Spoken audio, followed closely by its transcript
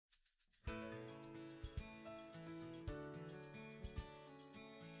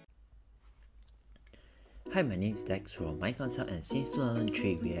Hi, my name is Dex from myconsult, and since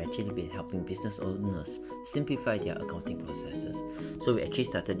 2003, we have actually been helping business owners simplify their accounting processes. So we actually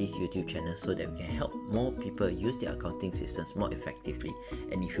started this YouTube channel so that we can help more people use their accounting systems more effectively.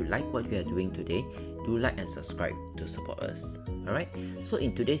 And if you like what we are doing today, do like and subscribe to support us. Alright, so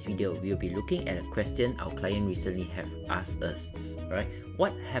in today's video, we will be looking at a question our client recently have asked us. Alright,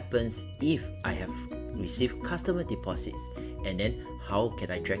 what happens if I have received customer deposits, and then how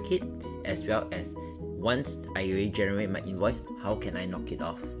can I track it, as well as once I already generate my invoice, how can I knock it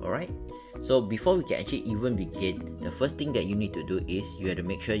off? Alright, so before we can actually even begin, the first thing that you need to do is you have to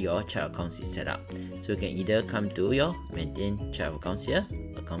make sure your chart accounts is set up. So you can either come to your maintain chart accounts here,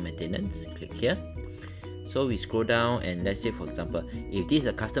 account maintenance, click here. So we scroll down, and let's say for example, if this is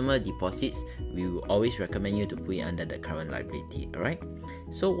a customer deposits, we will always recommend you to put it under the current liability. Alright,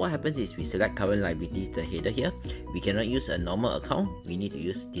 so what happens is we select current liabilities, the header here. We cannot use a normal account, we need to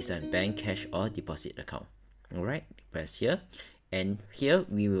use this one, bank, cash or deposit account. Alright, press here, and here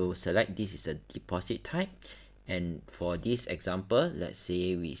we will select this is a deposit type. And for this example, let's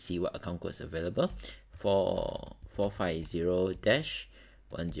say we see what account code is available for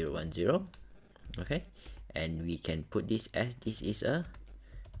 450-1010. Okay, and we can put this as this is a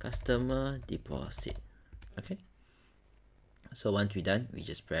customer deposit. Okay, so once we're done, we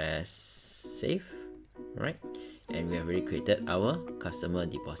just press save. Alright, and we have already created our customer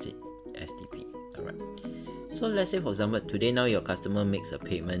deposit SDP. Alright, so let's say for example, today now your customer makes a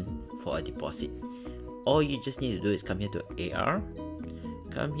payment for a deposit. All you just need to do is come here to AR,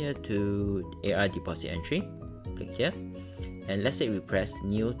 come here to AR deposit entry, click here, and let's say we press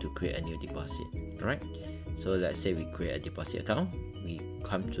new to create a new deposit. Alright, so let's say we create a deposit account, we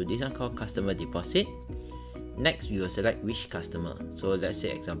come to this one called customer deposit. Next, we will select which customer. So let's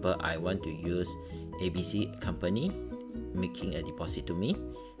say example, I want to use ABC company making a deposit to me.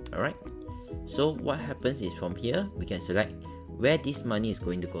 Alright, so what happens is from here we can select where this money is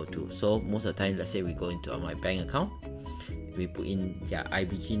going to go to. So most of the time, let's say we go into my bank account, we put in their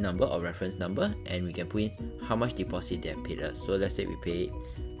IBG number or reference number, and we can put in how much deposit they have paid us. So let's say we paid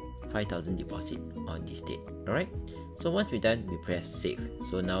 5,000 deposit on this date. Alright, so once we're done, we press save.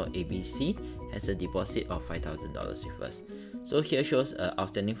 So now ABC has a deposit of $5,000 with us. So here shows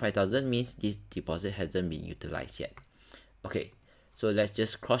outstanding 5,000, means this deposit hasn't been utilized yet. Okay, so let's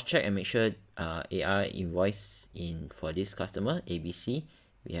just cross check and make sure AR invoice in for this customer ABC,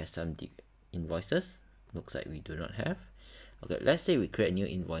 we have some invoices. Looks like we do not have. Okay, let's say we create a new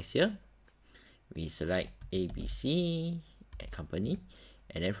invoice here. We select ABC company,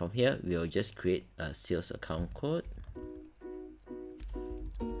 and then from here we will just create a sales account code,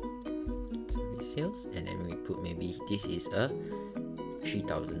 sales, and then we put maybe this is a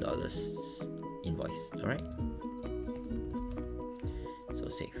 $3,000 invoice. Alright, so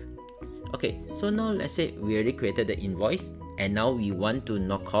save. Okay, so now let's say we already created the invoice, and now we want to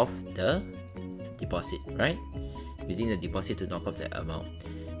knock off the deposit, right? Using the deposit to knock off that amount.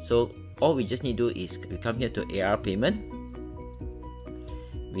 So all we just need to do is we come here to AR payment,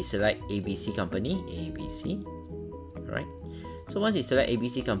 we select ABC company, ABC. Alright, so once we select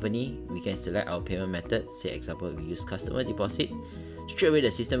ABC company, we can select our payment method. Say example, we use customer deposit. Straight away the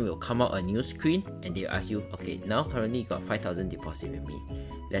system will come out a new screen, and they will ask you, okay, now currently you got 5,000 deposit with me.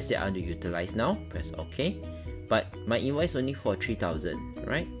 Let's say I want to utilize now, press OK. But my invoice only for 3,000,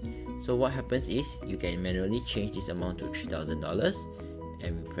 right? So what happens is you can manually change this amount to $3,000,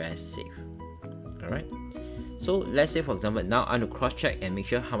 and we press save. Alright, so let's say for example, now I want to cross check and make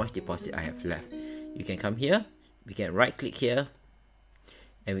sure how much deposit I have left. You can come here, we can right click here,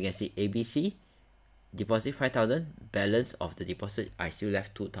 and we can see ABC deposit 5,000, balance of the deposit I still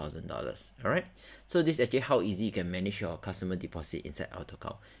left $2,000. Alright, so this is actually how easy you can manage your customer deposit inside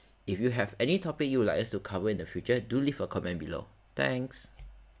AutoCount. If you have any topic you would like us to cover in the future, do leave a comment below. Thanks.